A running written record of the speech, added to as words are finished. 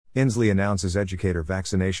Inslee announces educator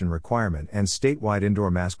vaccination requirement and statewide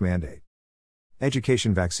indoor mask mandate.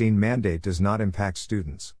 Education vaccine mandate does not impact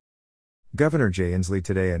students. Governor Jay Inslee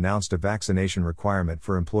today announced a vaccination requirement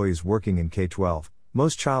for employees working in K-12,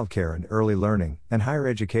 most childcare and early learning, and higher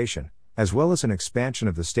education, as well as an expansion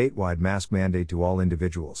of the statewide mask mandate to all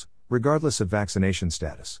individuals, regardless of vaccination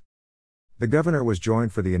status. The governor was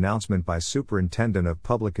joined for the announcement by Superintendent of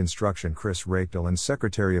Public Instruction Chris Reykdal and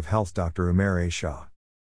Secretary of Health Dr. Umair A. Shah.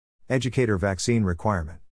 Educator vaccine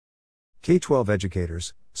requirement. K-12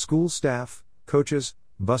 educators, school staff, coaches,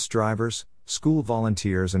 bus drivers, school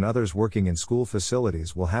volunteers and others working in school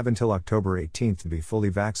facilities will have until October 18 to be fully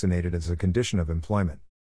vaccinated as a condition of employment.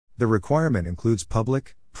 The requirement includes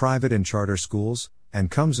public, private and charter schools, and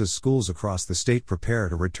comes as schools across the state prepare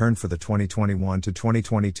to return for the 2021 to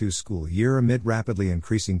 2022 school year amid rapidly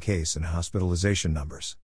increasing case and hospitalization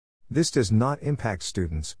numbers. This does not impact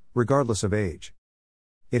students, regardless of age.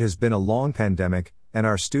 It has been a long pandemic, and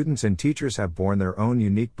our students and teachers have borne their own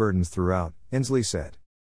unique burdens throughout, Inslee said.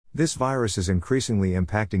 This virus is increasingly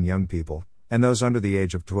impacting young people, and those under the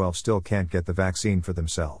age of 12 still can't get the vaccine for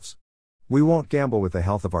themselves. We won't gamble with the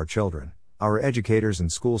health of our children, our educators and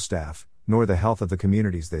school staff, nor the health of the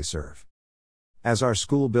communities they serve. As our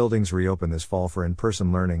school buildings reopen this fall for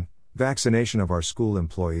in-person learning, vaccination of our school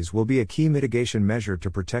employees will be a key mitigation measure to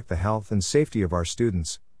protect the health and safety of our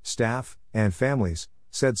students, staff, and families,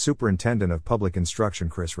 said Superintendent of Public Instruction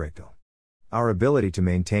Chris Reykdal. Our ability to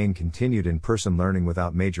maintain continued in-person learning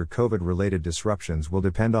without major COVID-related disruptions will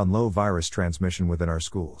depend on low virus transmission within our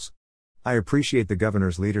schools. I appreciate the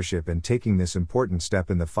governor's leadership in taking this important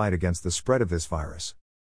step in the fight against the spread of this virus.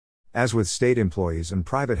 As with state employees and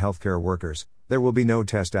private healthcare workers, there will be no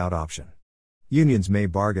test-out option. Unions may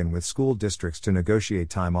bargain with school districts to negotiate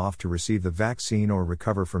time off to receive the vaccine or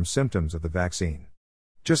recover from symptoms of the vaccine.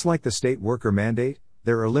 Just like the state worker mandate,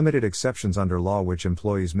 there are limited exceptions under law which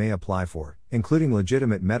employees may apply for, including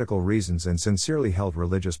legitimate medical reasons and sincerely held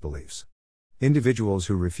religious beliefs. Individuals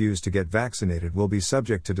who refuse to get vaccinated will be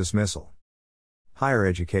subject to dismissal. Higher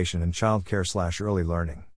education and childcare/early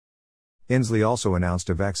learning. Inslee also announced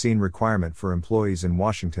a vaccine requirement for employees in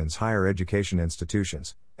Washington's higher education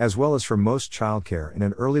institutions, as well as for most childcare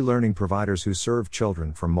and early learning providers who serve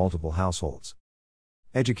children from multiple households.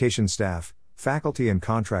 Education staff, faculty and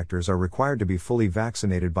contractors are required to be fully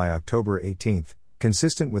vaccinated by October 18,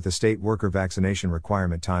 consistent with the state worker vaccination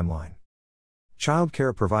requirement timeline. Child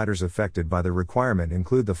care providers affected by the requirement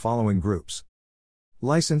include the following groups: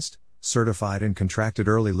 licensed, certified and contracted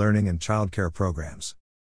early learning and child care programs.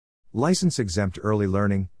 License-exempt early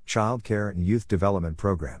learning, child care and youth development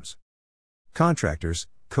programs. Contractors,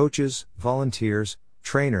 coaches, volunteers,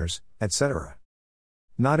 trainers, etc.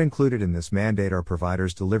 Not included in this mandate are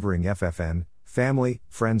providers delivering FFN, family,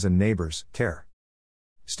 friends and neighbors, care.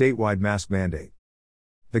 Statewide mask mandate.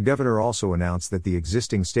 The governor also announced that the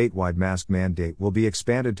existing statewide mask mandate will be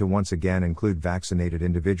expanded to once again include vaccinated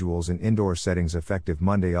individuals in indoor settings effective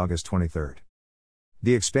Monday, August 23.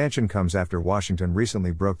 The expansion comes after Washington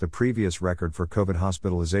recently broke the previous record for COVID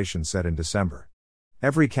hospitalization set in December.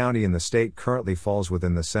 Every county in the state currently falls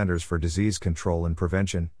within the Centers for Disease Control and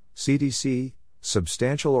Prevention, CDC,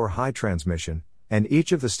 substantial or high transmission, and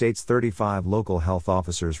each of the state's 35 local health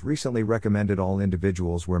officers recently recommended all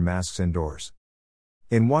individuals wear masks indoors.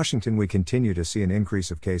 In Washington, we continue to see an increase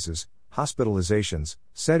of cases, hospitalizations,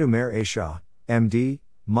 said Umair A. Shah, MD,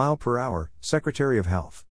 mile per hour, Secretary of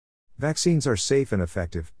Health. Vaccines are safe and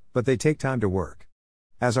effective, but they take time to work.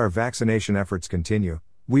 As our vaccination efforts continue,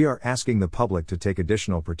 we are asking the public to take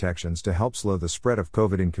additional protections to help slow the spread of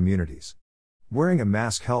COVID in communities. Wearing a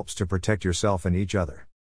mask helps to protect yourself and each other.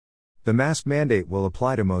 The mask mandate will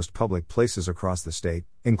apply to most public places across the state,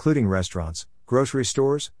 including restaurants, grocery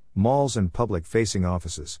stores, malls and public-facing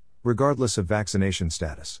offices, regardless of vaccination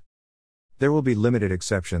status. There will be limited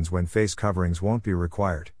exceptions when face coverings won't be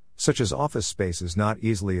required, such as office spaces not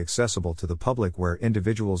easily accessible to the public where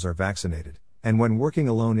individuals are vaccinated, and when working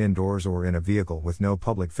alone indoors or in a vehicle with no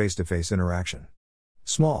public face-to-face interaction.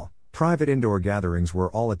 Small, private indoor gatherings where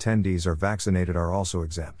all attendees are vaccinated are also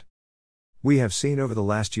exempt. We have seen over the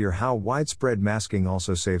last year how widespread masking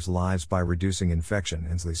also saves lives by reducing infection,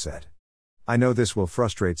 Inslee said. I know this will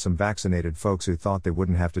frustrate some vaccinated folks who thought they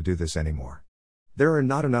wouldn't have to do this anymore. There are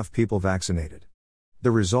not enough people vaccinated. The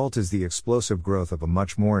result is the explosive growth of a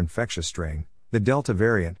much more infectious strain, the Delta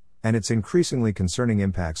variant, and its increasingly concerning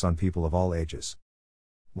impacts on people of all ages.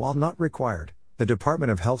 While not required, the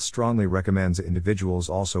Department of Health strongly recommends individuals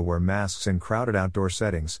also wear masks in crowded outdoor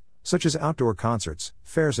settings, such as outdoor concerts,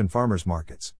 fairs and farmers markets.